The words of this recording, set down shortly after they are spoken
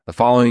The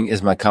following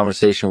is my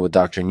conversation with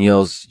Dr.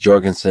 Niels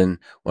Jorgensen,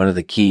 one of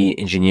the key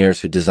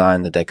engineers who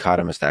designed the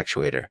dichotomist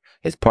actuator.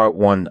 It's part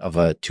one of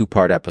a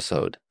two-part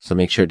episode, so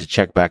make sure to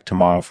check back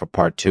tomorrow for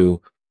part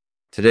two.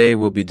 Today,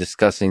 we'll be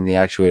discussing the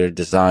actuator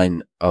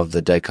design of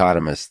the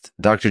dichotomist.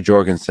 Dr.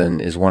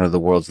 Jorgensen is one of the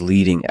world's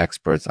leading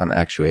experts on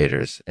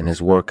actuators, and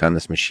his work on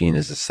this machine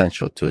is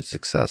essential to its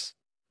success.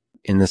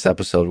 In this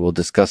episode, we'll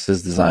discuss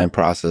his design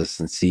process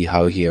and see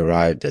how he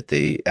arrived at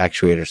the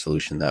actuator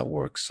solution that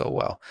works so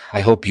well. I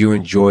hope you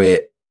enjoy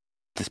it.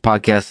 This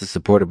podcast is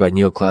supported by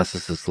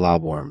Neoclassicist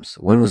lobworms.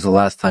 When was the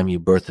last time you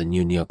birthed a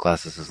new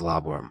Neoclassicist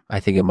lobworm? I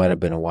think it might have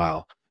been a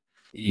while.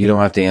 You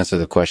don't have to answer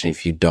the question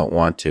if you don't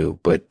want to,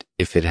 but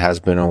if it has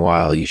been a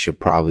while, you should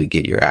probably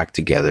get your act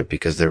together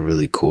because they're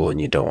really cool and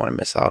you don't want to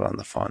miss out on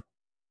the fun.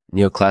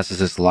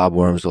 Neoclassicist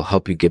lobworms will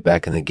help you get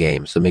back in the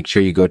game, so make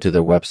sure you go to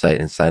their website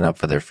and sign up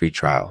for their free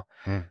trial.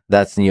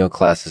 That's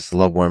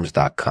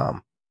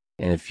neoclassiclobworms.com.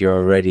 And if you're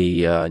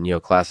already a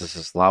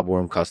Neoclassicist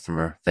lobworm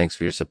customer, thanks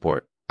for your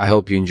support. I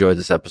hope you enjoyed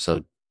this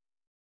episode.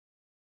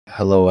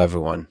 Hello,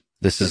 everyone.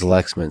 This is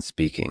Lexman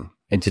speaking.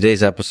 In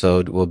today's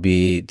episode, we'll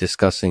be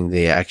discussing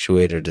the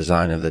actuator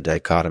design of the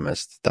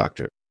dichotomist,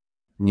 Dr.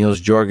 Niels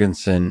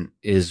Jorgensen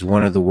is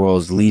one of the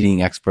world's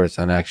leading experts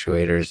on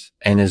actuators,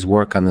 and his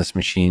work on this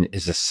machine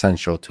is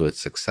essential to its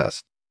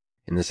success.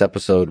 In this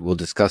episode, we'll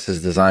discuss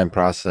his design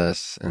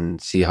process and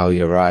see how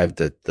he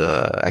arrived at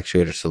the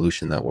actuator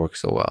solution that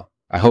works so well.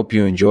 I hope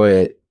you enjoy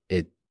it.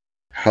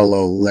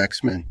 Hello,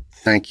 Lexman.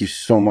 Thank you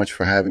so much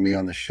for having me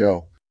on the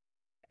show.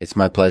 It's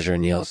my pleasure,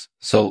 Niels.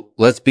 So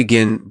let's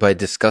begin by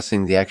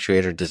discussing the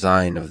actuator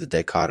design of the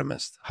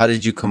dichotomist. How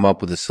did you come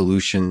up with a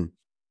solution?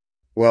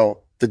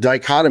 Well, the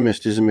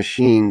dichotomist is a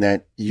machine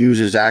that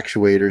uses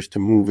actuators to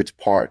move its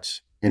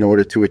parts. In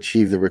order to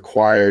achieve the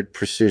required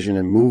precision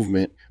and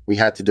movement, we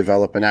had to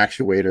develop an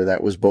actuator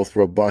that was both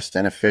robust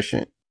and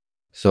efficient.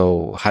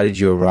 So how did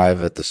you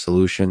arrive at the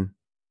solution?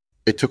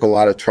 It took a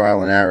lot of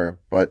trial and error,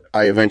 but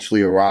I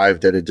eventually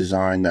arrived at a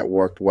design that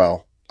worked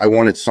well. I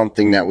wanted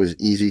something that was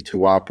easy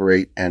to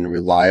operate and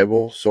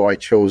reliable, so I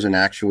chose an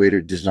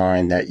actuator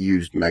design that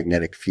used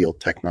magnetic field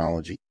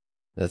technology.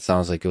 That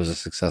sounds like it was a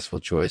successful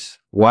choice.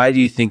 Why do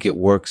you think it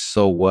works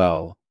so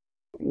well?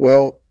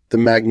 Well, the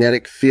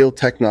magnetic field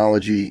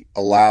technology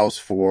allows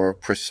for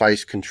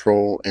precise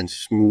control and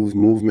smooth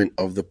movement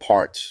of the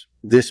parts.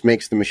 This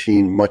makes the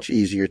machine much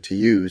easier to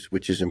use,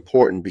 which is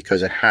important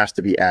because it has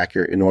to be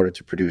accurate in order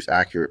to produce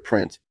accurate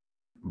print.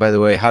 By the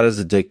way, how does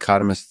the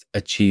dichotomist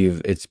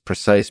achieve its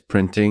precise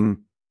printing?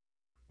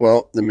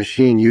 Well, the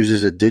machine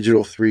uses a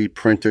digital 3D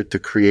printer to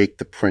create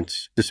the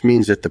prints. This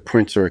means that the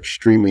prints are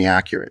extremely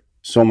accurate,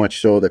 so much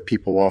so that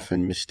people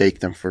often mistake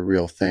them for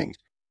real things.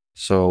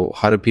 So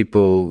how do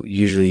people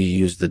usually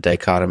use the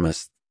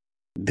dichotomist?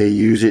 They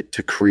use it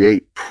to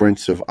create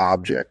prints of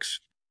objects.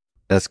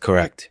 That's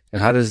correct.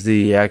 And how does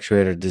the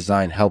actuator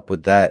design help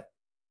with that?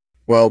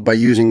 Well, by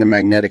using the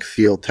magnetic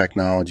field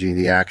technology,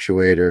 the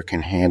actuator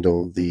can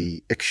handle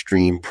the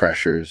extreme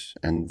pressures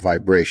and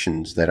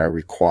vibrations that are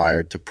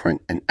required to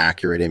print an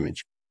accurate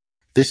image.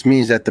 This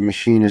means that the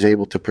machine is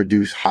able to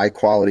produce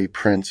high-quality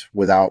prints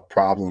without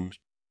problems.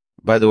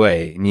 By the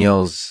way,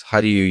 Niels,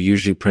 how do you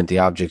usually print the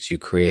objects you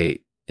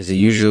create? Is it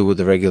usually with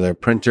a regular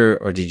printer,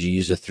 or did you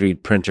use a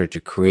 3D printer to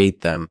create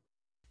them?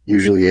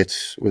 Usually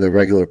it's with a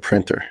regular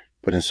printer,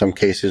 but in some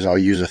cases I'll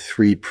use a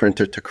 3D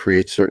printer to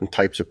create certain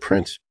types of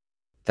prints.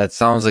 That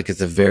sounds like it's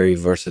a very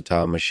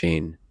versatile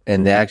machine,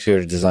 and the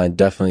actuator design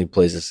definitely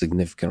plays a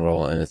significant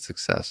role in its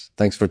success.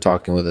 Thanks for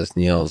talking with us,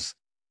 Niels.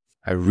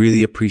 I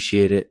really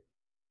appreciate it.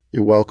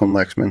 You're welcome,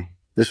 Lexman.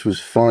 This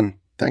was fun.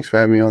 Thanks for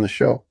having me on the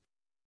show.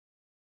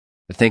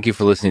 Thank you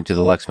for listening to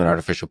the Lexman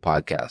Artificial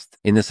Podcast.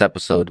 In this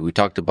episode, we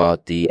talked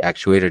about the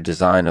actuator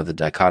design of the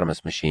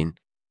dichotomist machine.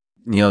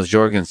 Niels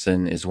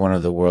Jorgensen is one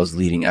of the world's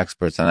leading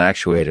experts on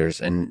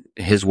actuators, and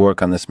his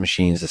work on this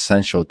machine is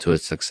essential to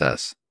its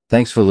success.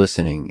 Thanks for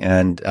listening,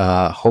 and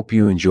hope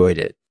you enjoyed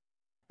it.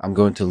 I'm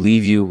going to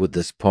leave you with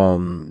this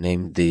poem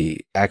named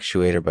The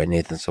Actuator by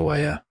Nathan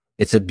Sawaya.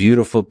 It's a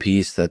beautiful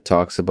piece that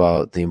talks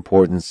about the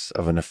importance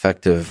of an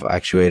effective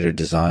actuator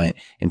design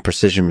in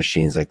precision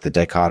machines like the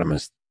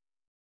dichotomist.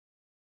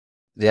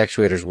 The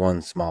actuator is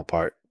one small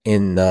part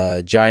in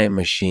the giant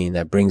machine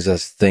that brings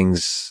us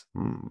things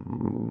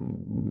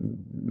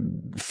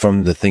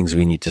from the things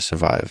we need to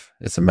survive.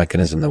 It's a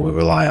mechanism that we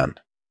rely on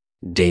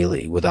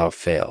daily without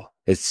fail.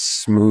 Its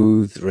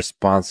smooth,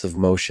 responsive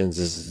motions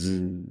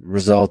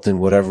result in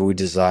whatever we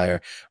desire,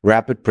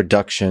 rapid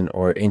production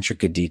or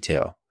intricate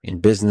detail in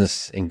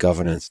business, in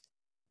governance,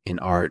 in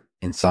art,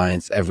 in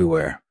science,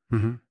 everywhere.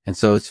 Mm-hmm. And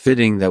so it's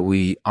fitting that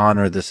we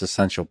honor this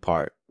essential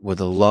part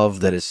with a love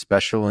that is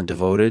special and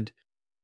devoted.